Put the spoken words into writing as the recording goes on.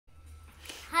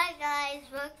guys,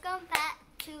 welcome back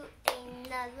to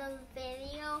another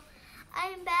video.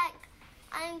 I'm back.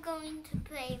 I'm going to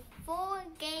play 4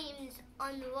 games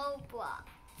on Roblox.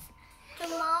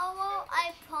 Tomorrow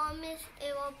I promise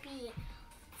it will be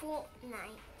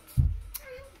Fortnite.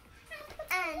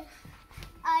 And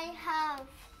I have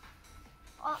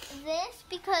this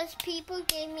because people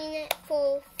gave me it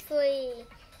for free.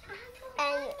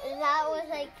 And that was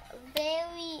like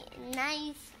very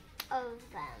nice of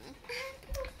them.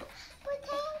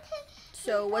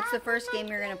 So what's the first game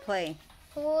you're going to play?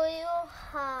 Royal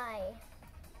High.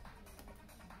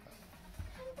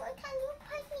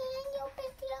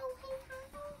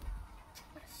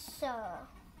 So,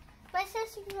 my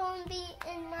sister's going to be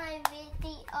in my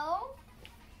video.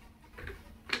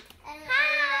 And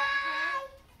hi!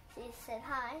 She said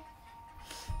hi.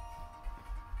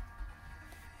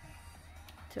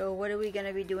 So what are we going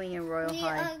to be doing in Royal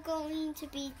High? We are going to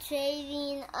be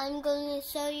trading. I'm going to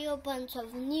show you a bunch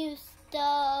of new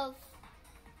stuff.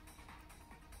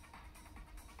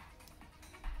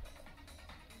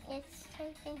 It's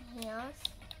taking heels.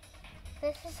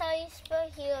 This is how you spell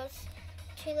heels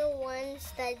to the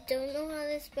ones that don't know how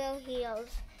to spell heels.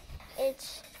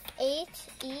 It's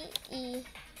H-E-E-L-S.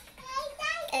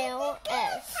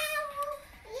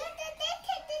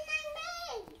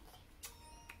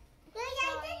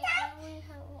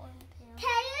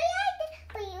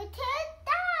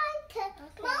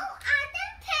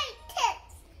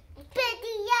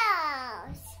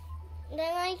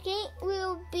 Then I think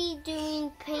we'll be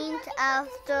doing paint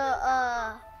after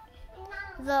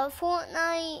the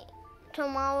Fortnite.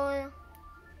 Tomorrow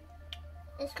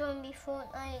it's going to be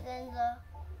Fortnite and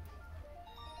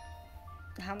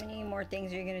How many more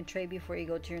things are you going to trade before you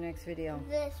go to your next video?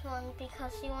 This one,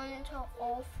 because he wanted to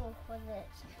offer for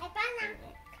this.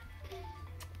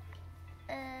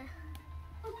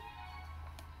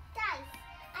 Guys,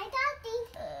 I don't think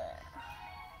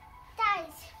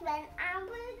guys, when I'm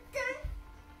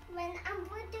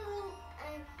doing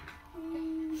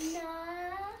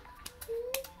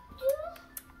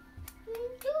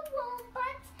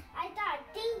robots, I thought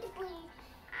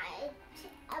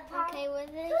okay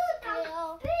with this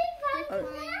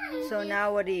video. So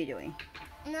now what are you doing?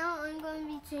 Now I'm going to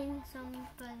be changing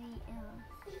somebody else.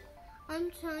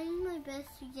 I'm trying my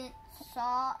best to get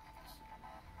salt.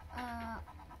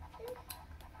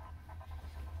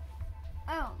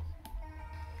 Oh.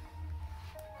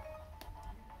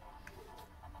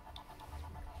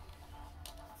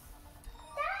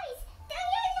 Guys, do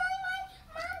you know my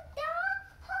dog?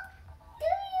 Do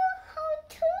you hold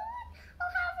tune or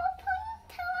have a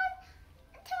ponytail?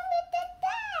 Tell me the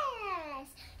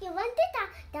best. You want the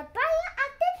button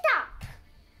at the top.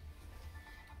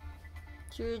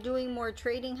 So you're doing more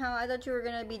trading? How? I thought you were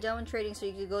going to be done with trading so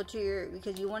you could go to your,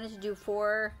 because you wanted to do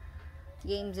 4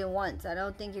 games at once. I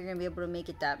don't think you're going to be able to make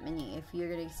it that many if you're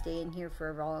going to stay in here for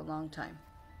a long time.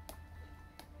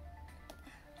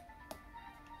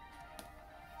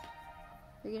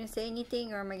 Are you going to say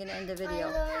anything or am I going to end the video?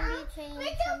 I'm going to be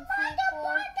training some people.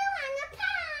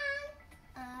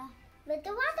 With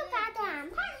the water bottle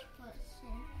and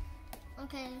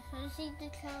okay, so she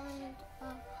declined.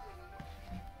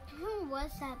 Who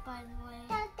was that, by the way?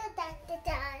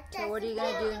 So what are you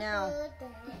going to do now?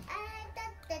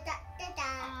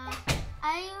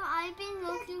 I've been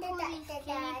looking for these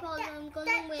candy balls. I'm going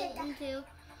to wait until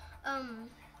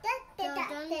they're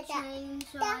done change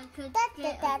so I could get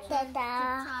a chance to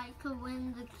try to win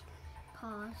the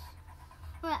pause.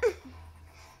 Let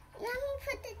me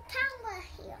put the tower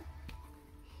here.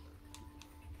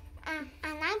 And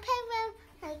I play with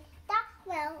like that.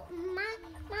 Well, my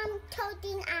mom told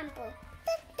the Amber.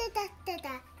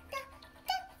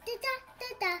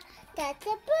 That's a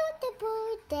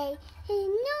beautiful day.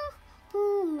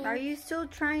 Are you still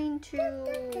trying to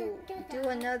do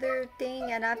another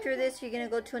thing? And after this, you're going to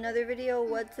go to another video?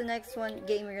 What's the next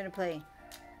game you're going to play?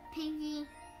 Piggy.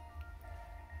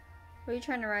 What are you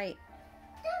trying to write?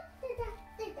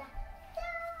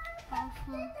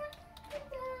 Awful.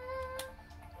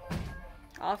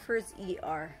 Offers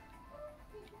ER.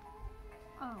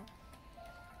 Oh.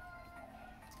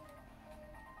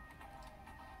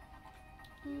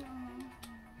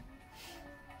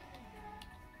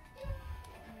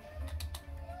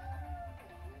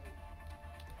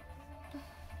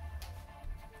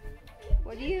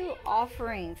 What are you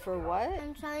offering? For what?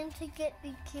 I'm trying to get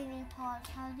bikini paws.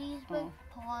 How do you spell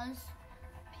paws?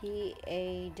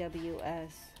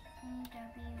 P-A-W-S. P-W-S.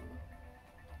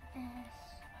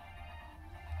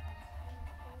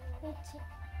 It's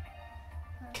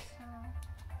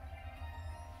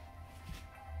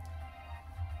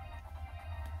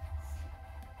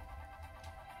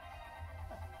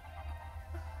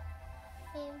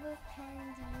a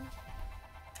candy.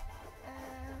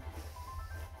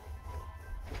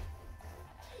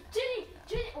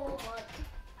 Jenny, oh my.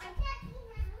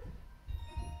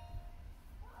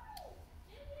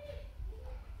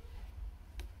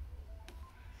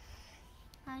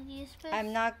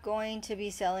 I'm not going to be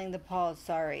selling the paws,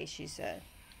 sorry, she said.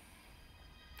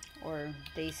 Or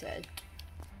they said.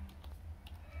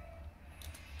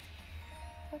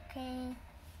 Okay.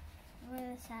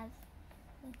 Really sad.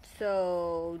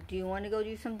 So, do you want to go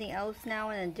do something else now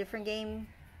in a different game?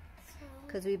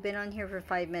 Because we've been on here for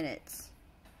 5 minutes.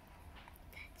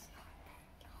 That's not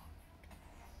that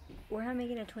long. We're not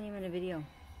making a 20-minute video.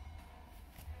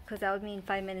 Because that would mean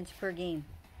 5 minutes per game.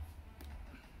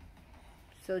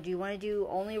 So, do you want to do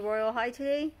only Royal High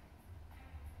today?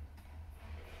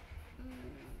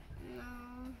 No.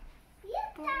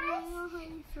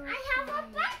 I have a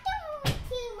bathroom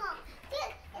team up.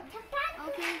 It's a bathroom.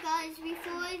 Okay, guys,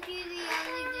 before I do the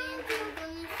other games, I'm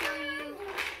going to show you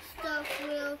stuff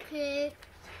real quick.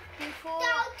 Before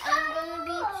I'm going to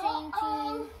be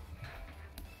changing.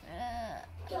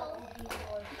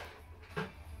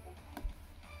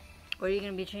 What are you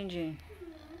going to be changing?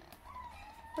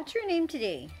 What's your name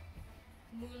today?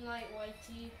 Moonlight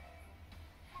YT.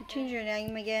 You change your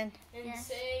name again? And Yes.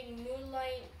 saying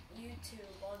Moonlight YouTube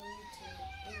on YouTube,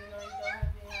 even though you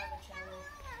don't have a channel.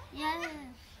 Yes.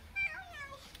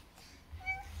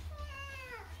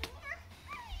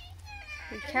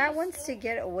 The cat wants to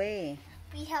get away.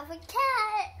 We have a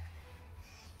cat.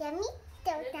 Yummy.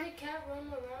 Let the cat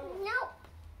roam around.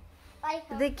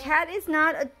 No. The cat is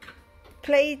not a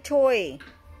play toy.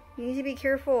 You need to be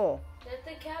careful. Let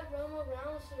the cat roam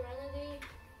around, Serenity.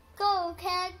 Go,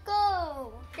 cat,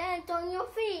 go. Dance on your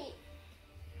feet.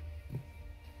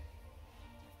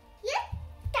 Yes,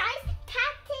 guys.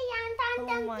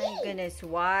 Oh my goodness,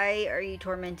 why are you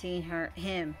tormenting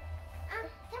him?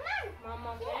 Come on.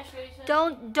 Mama, can I show you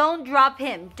something? Don't drop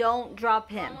him. Don't drop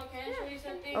him. Mama, can I show you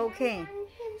something? Okay.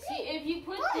 See, if you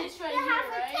put this right here,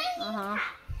 right? Uh-huh.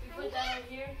 You put that right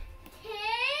here.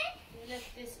 You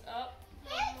lift this up.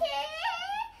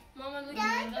 Mama, look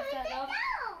at you. Lift that up.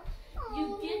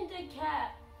 You get the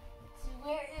cat to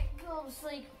where it goes,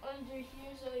 like under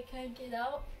here, so it can't get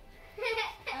out.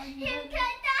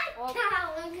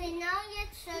 Okay, now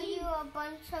let's show you a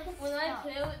bunch of When I stuff.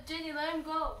 play with Jenny, let him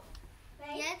go.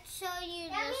 Let's show you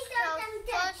the stuff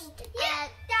first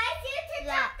at that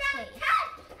place.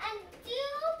 And do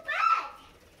bed.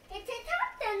 It's a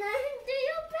top and do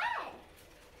your bed.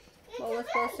 What was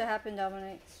supposed to happen,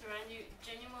 Dominic?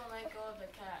 Jenny won't let go of the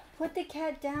cat. Put the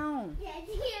cat down.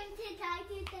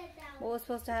 What was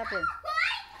supposed to happen?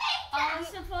 I was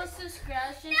supposed to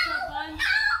scratch this a bunch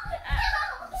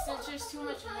since there's too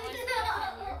much noise.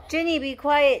 Jenny, be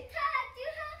quiet.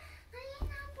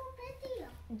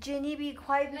 Jenny, be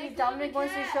quiet because Dominic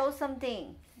wants to show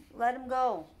something. Let him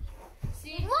go.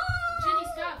 See? Jenny,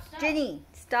 stop. Jenny,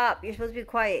 stop. You're supposed to be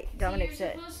quiet, Dominic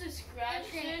said. You're supposed to scratch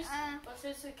this, but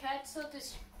since the cat's so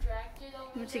distracted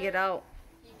over You need to there, get out.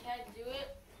 you can't do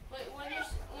it. But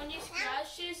when you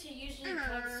scratch this, he usually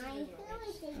comes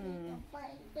to you.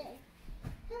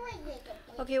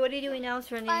 Okay, what are you doing now,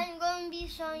 Serenity? I'm going to be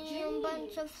showing you a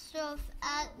bunch of stuff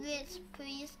at this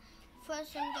place.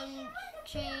 First, I'm going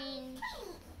to change.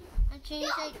 I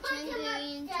changed like 10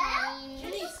 billion times.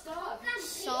 Jenny, stop.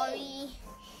 Sorry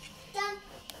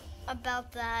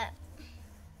about that.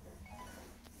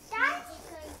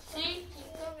 See?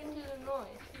 Keep coming to the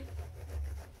noise.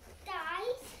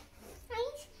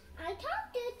 I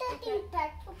talked to the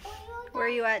basketball. Where are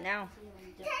you at now?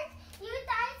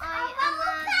 I am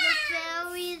at the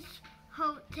fairies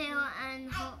hotel and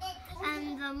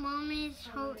the mommy's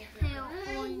hotel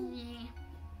only.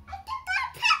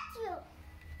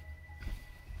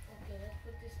 Okay, let's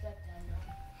put this stuff down now.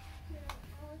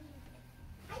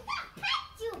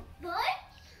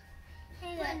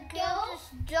 Hey, that girl just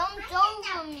jumped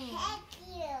over me. I'm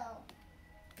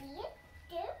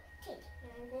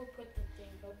going to put the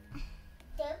thing up.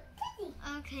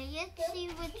 Okay, let's see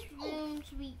which rooms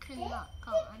we can knock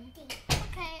on.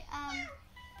 Okay,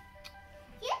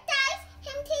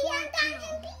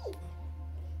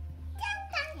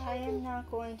 I am not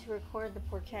going to record the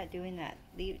poor cat doing that.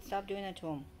 Stop doing that to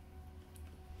him.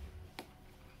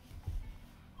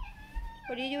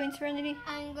 What are you doing, Serenity?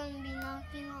 I'm going to be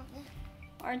knocking on this.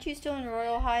 Aren't you still in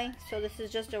Royal High? So this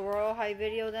is just a Royal High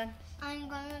video then? I'm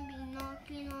going to be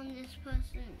knocking on this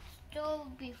person's door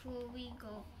before we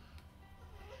go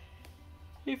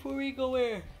Before we go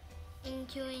where?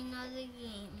 into another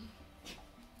game.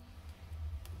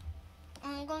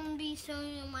 I'm going to be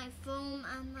showing you my phone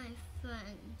and my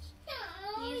friends.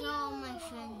 These are all my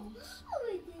friends.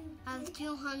 I have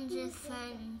 200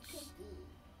 friends.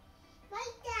 My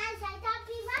dad, I thought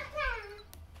we were friends.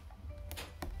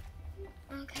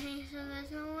 Okay, so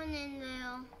there's no one in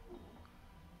there.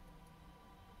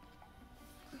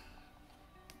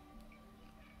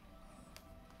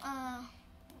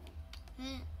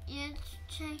 Let's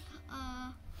check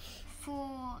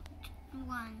Fort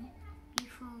 1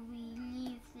 before we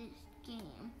leave this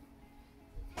game.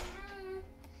 That's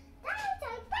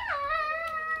a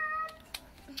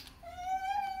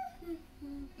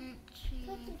Let's see.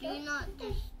 Do not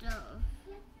disturb.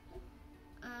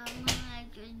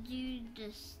 Like do the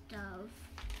stuff.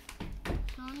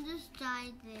 Don't just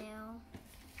die there.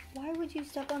 Why would you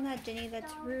step on that, Jenny?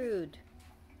 That's rude.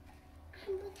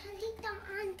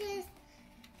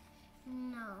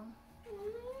 No.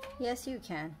 Yes, you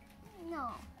can. No,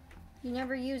 You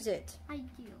never use it. I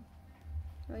do.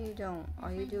 No, you don't.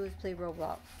 All you do is play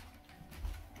Roblox.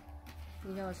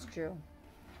 You know it's true.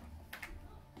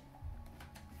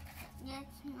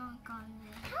 Let's not go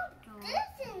there.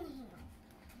 This in here.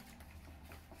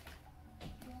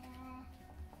 Yeah.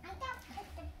 I got put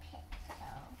the pit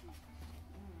though.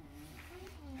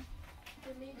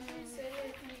 Dimitri said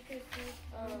if you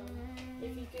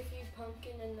could feed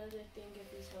Pumpkin another thing if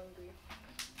he's hungry.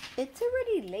 It's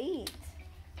already late.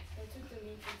 That's what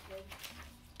Dimitri said.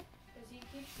 Because he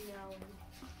keeps meowing.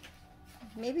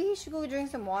 Maybe he should go drink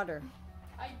some water.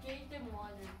 I gave him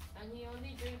water, and he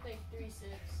only drank like 3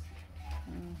 sips.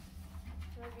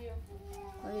 Love you.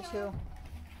 Love you too.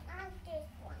 This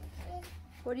one.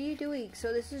 What are you doing?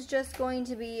 So this is just going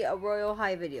to be a Royal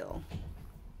High video.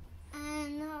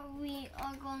 And we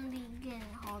are going to be getting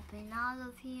hopping out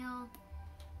of here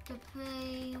to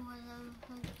play one of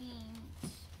the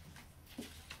games.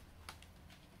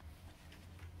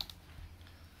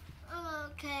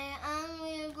 Okay, and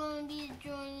we're going to be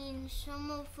joining some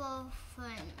of our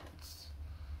friends.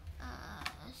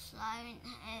 Siren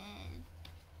Head.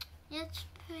 Let's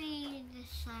play the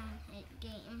Siren Head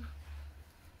game.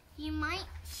 You might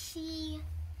hear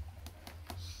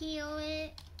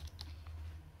it.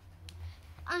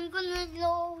 I'm gonna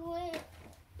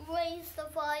raise the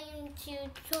volume to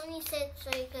 26 so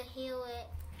you can hear it.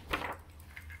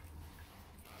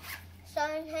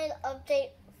 Siren Head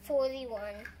update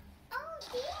 41. Oh,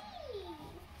 geez.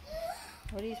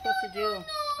 What are you supposed to do?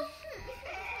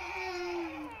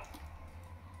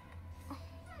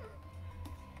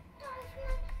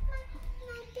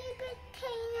 My favorite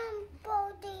cannon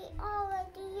body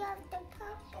already have the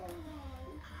purple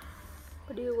one.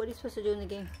 What are you supposed to do in the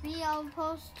game? We are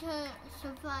supposed to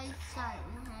survive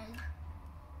Siren Head.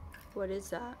 What is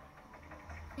that?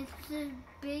 It's a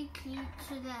big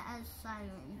creature that has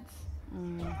sirens.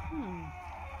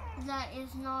 Mm-hmm. That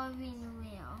is not even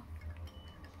real.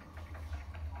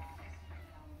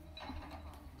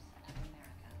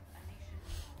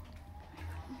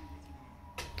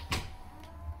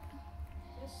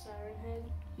 This Siren Head.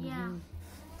 Yeah.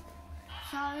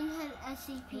 Siren Head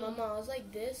SCP. Mama, I was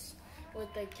like this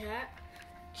with the cat.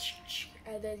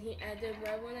 And then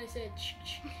right when I said,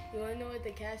 you want to know what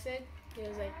the cat said? He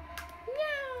was like,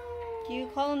 meow. Do you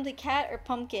call him the cat or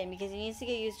Pumpkin? Because he needs to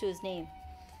get used to his name.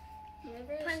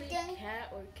 Whenever I say Pumpkin?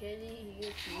 cat or kitty, he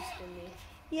gets used to me.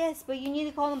 Yes, but you need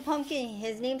to call him Pumpkin.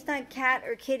 His name's not Cat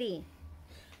or Kitty.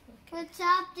 What's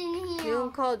happening You here?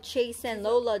 don't call Chase and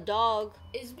Lola dog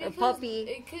It's or because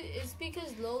puppy. It's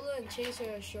because Lola and Chase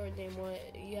are a short name.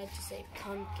 You have to say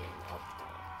pumpkin up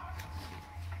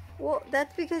Well,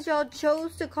 that's because y'all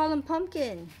chose to call him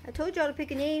Pumpkin. I told y'all to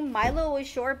pick a name. Milo was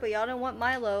short, but y'all didn't want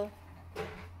Milo. there.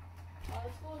 I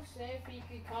was going to say if you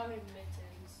could call him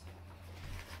Mittens.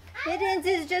 Mittens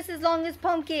is just as long as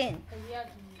Pumpkin. Because he has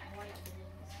white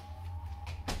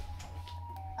mittens.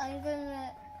 I'm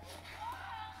gonna.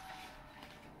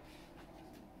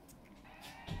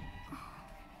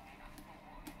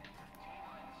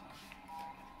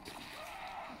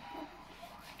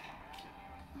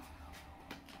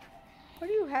 What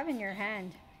do you have in your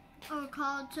hand? Or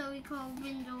called so we call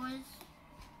windows.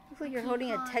 Looks like you're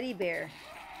holding a teddy bear.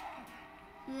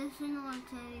 This is not a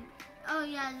teddy. Oh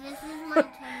yeah, this is my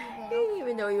teddy I bear. didn't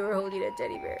even know you were holding a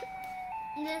teddy bear.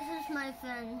 This is my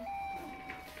friend.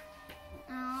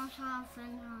 And I also have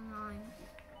friends online.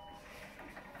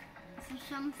 For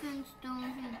some friends don't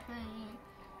even play it.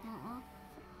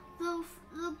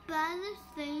 The baddest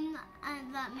thing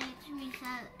that makes me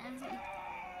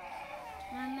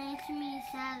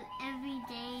sad every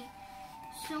day,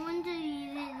 someone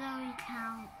deleted their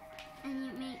account and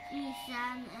it made me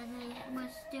sad and they were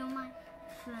still my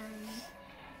friend.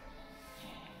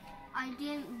 I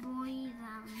didn't bully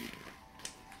them.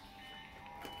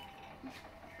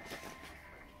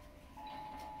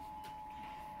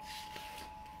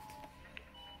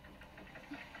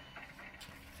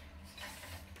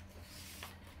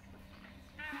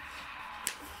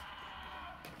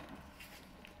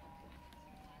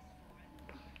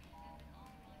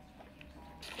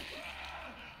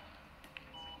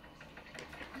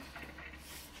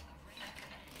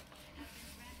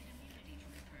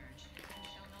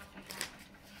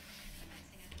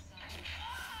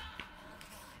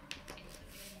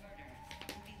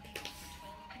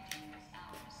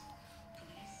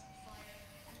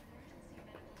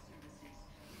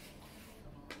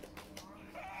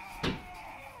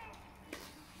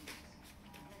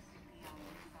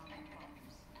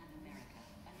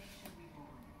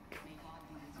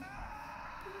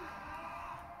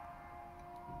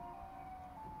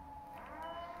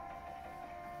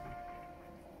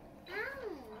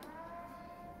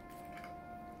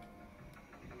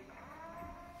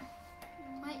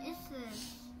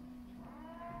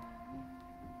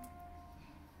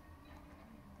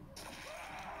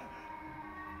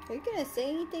 Are you gonna say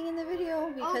anything in the video?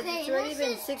 Because Okay, it's already this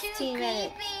been is 16 too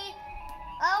minutes. creepy.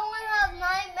 I only have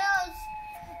nightmares.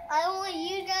 I want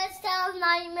you guys to have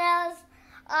nightmares.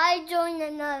 I joined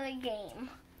another game.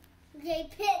 Okay,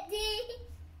 Pitty.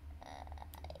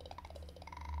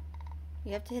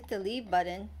 You have to hit the leave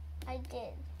button. I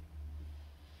did.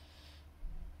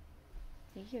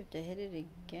 I think you have to hit it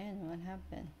again. What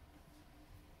happened?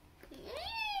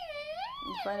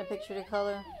 You find a picture to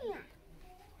color?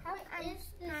 How is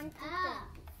this Dad,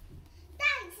 app?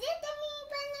 sit me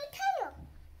when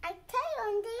I tell you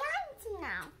on the answer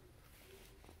now.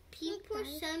 People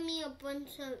send me a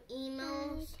bunch of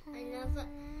emails.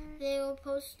 They were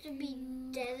supposed to be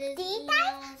dead as Did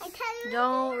I emails. tell you?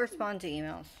 Don't respond to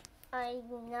emails. I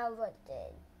never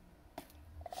did.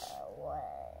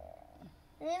 What?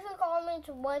 Leave a comment.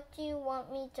 What do you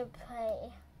want me to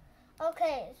play?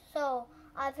 Okay, so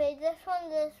I played this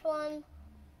one.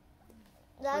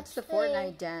 What's the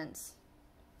Fortnite dance?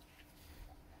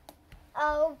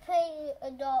 I'll play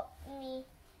Adopt Me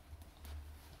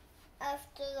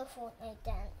after the Fortnite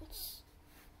dance.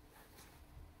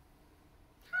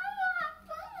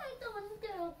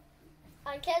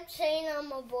 I kept saying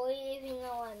I'm a boy even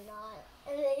though I'm not.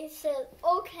 And they said,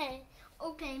 okay,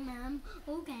 ma'am,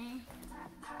 okay.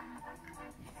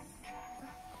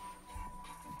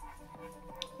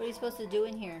 What are you supposed to do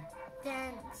in here?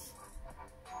 Dance.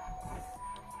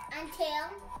 Until.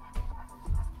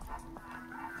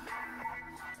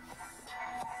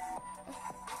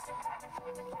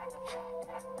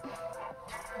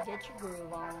 Get your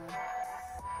groove on.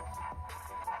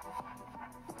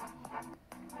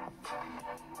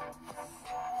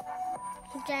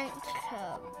 Dance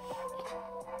club.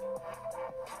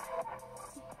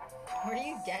 What are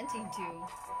you dancing to?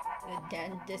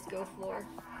 The disco floor?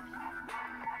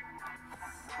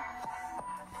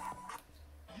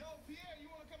 Yo, Pierre, you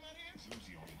wanna come out here?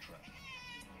 Susie on the track.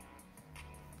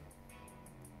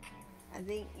 I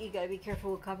think you gotta be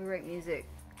careful with copyright music.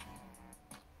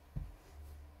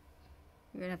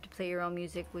 You're gonna have to play your own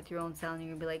music with your own sound. You're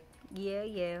gonna be like, yeah,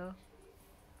 yeah.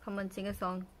 Come on, sing a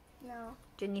song. No.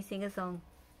 Jenny, sing a song.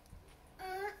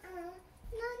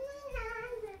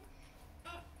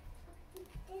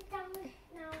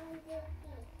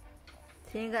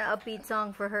 Sing an upbeat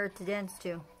song for her to dance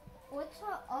to. What's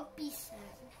her upbeat sound?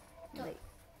 Like,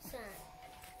 Sound.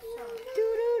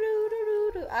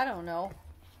 doo-doo-doo-doo-doo-doo. I don't know.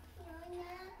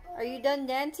 Are you done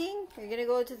dancing? Are you gonna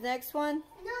go to the next one?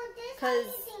 No, this Because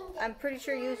how you sing. I'm pretty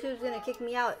sure YouTube's gonna kick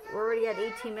me out. We're already at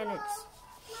 18 minutes.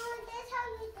 No, that's how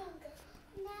you sing this.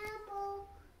 Nabble,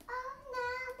 oh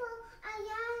nabble, I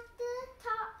have the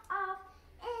top off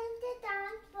and the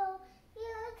dance floor.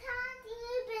 You can't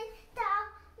even stop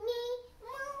me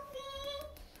moving.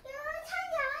 You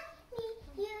can't me.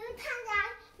 You can't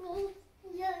me.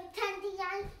 You can't me.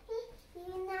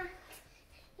 You not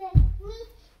get me.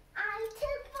 I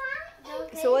took one.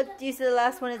 Okay. So what, you said the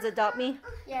last one is Adopt Me?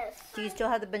 Yes. Do you still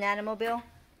have the banana mobile?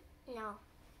 No.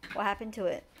 What happened to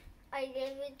it? I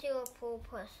gave it to a poor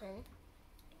person.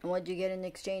 And what did you get in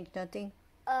exchange? Nothing?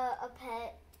 A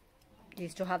pet. Do you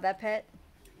still have that pet?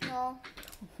 No.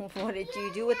 What did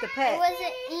you do with the It pet? was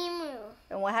an emu.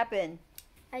 And what happened?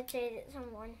 I traded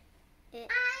someone.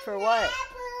 For what?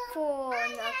 For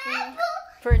nothing.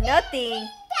 For nothing?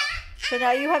 So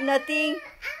now you have nothing?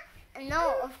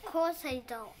 No, of course I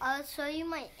don't. I'll show you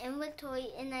my inventory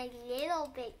in a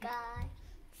little bit, guys.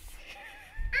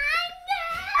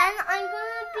 And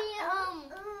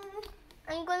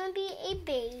I'm gonna be a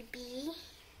baby,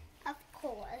 of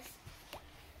course.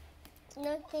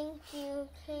 No, thank you,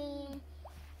 King.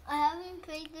 I haven't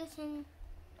played this in.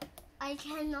 I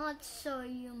cannot show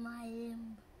you my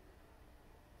limb.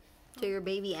 So your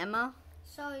baby Emma?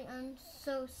 Sorry, I'm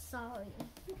so sorry.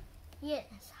 Yes,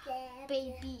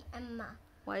 baby Emma.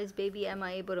 Why is baby Emma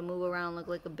able to move around and look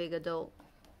like a big adult?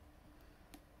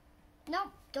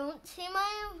 Nope, don't see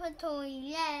my inventory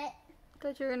yet.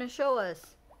 Because you're going to show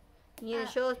us. You need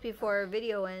to show us before our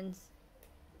video ends.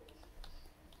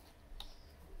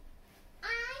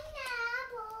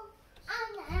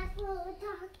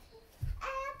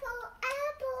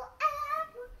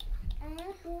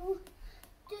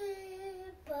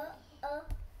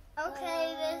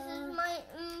 Okay, this is my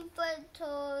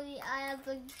inventory.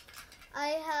 I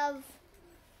have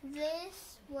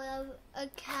this with a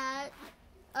cat,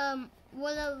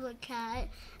 whatever cat,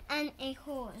 and a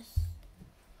horse.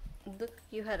 Look,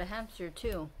 you had a hamster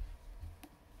too.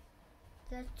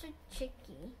 That's a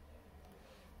chickie.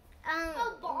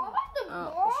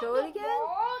 Oh, show it again?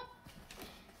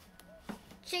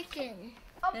 Chicken.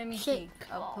 Let me see.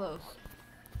 Up close.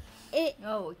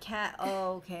 Oh, a cat.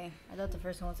 Oh, okay. I thought the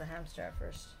first one was a hamster at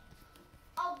first.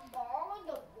 A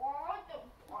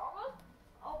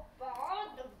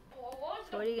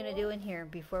So what are you gonna do in here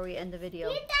before we end the video?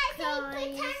 You guys are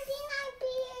pretending I'm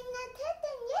being a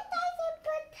kitten. You guys are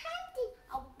pretending.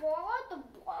 A ball, the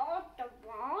ball, the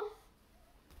ball.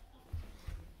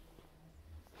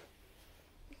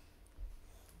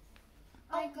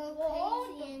 I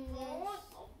go crazy in this.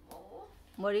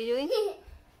 What are you doing?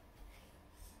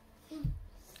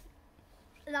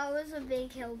 That was a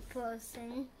big head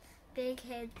person. Big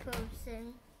head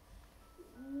person.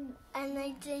 And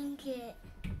I drank it.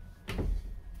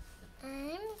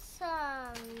 I'm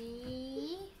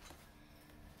sorry.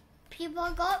 People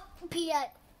got peed.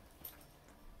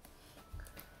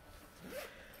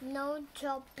 No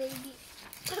job, baby.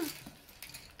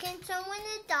 Can someone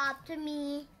adopt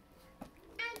me?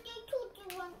 I get to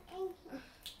do one in here.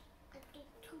 I get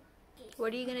to this.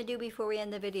 What are you gonna do before we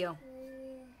end the video?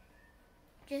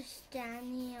 Just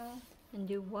stand here. And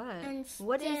do what? And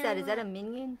What is that? Is that a stand-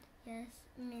 minion? Yes,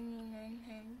 minion and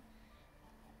hen.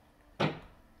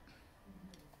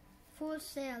 For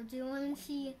sale. Do you want to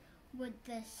see what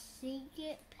the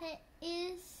secret pet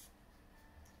is?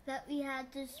 That we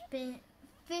had to spend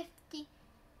 50.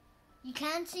 You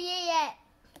can't see it yet.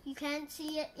 You can't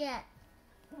see it yet.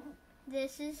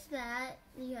 This is that.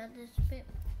 You had to spend.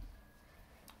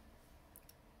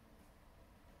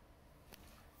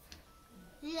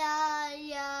 Yeah,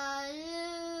 yeah,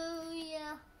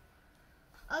 yeah.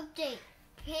 Update.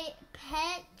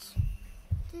 Pet.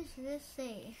 What does this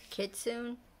say?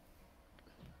 Kitsune?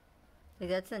 Like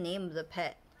that's the name of the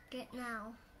pet. Get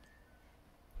now.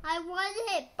 I was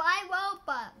hit by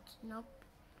Roblox. Nope.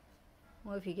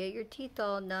 Well, if you get your teeth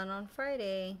all done on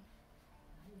Friday.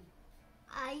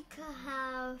 I could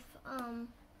have,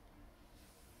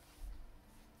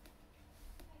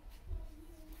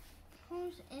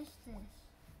 whose is this?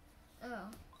 Oh.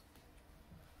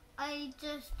 I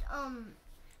just, I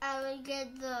would get,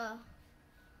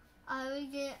 I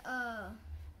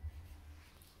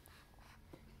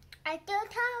do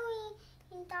Tommy,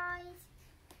 guys.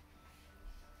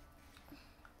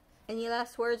 Any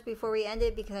last words before we end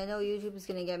it? Because I know YouTube is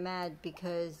gonna get mad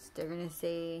because they're gonna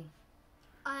say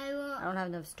I don't have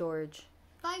enough storage.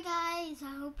 Bye guys,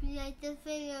 I hope you like this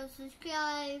video.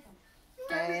 Subscribe.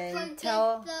 And Don't forget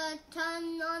tell- to turn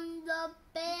on the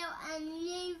bell and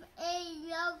leave a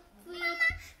lovely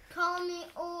comment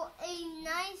or a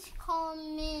nice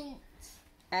comment.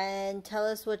 And tell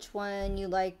us which one you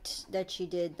liked that she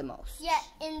did the most. Yeah,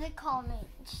 in the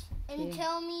comments. And Yeah.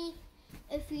 tell me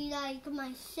if you like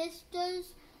my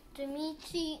sisters,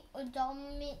 Dimitri, or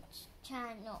Dominic's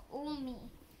channel, or me.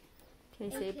 Okay,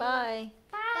 say Okay. bye.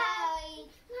 Bye. Bye.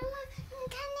 Mama,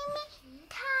 can you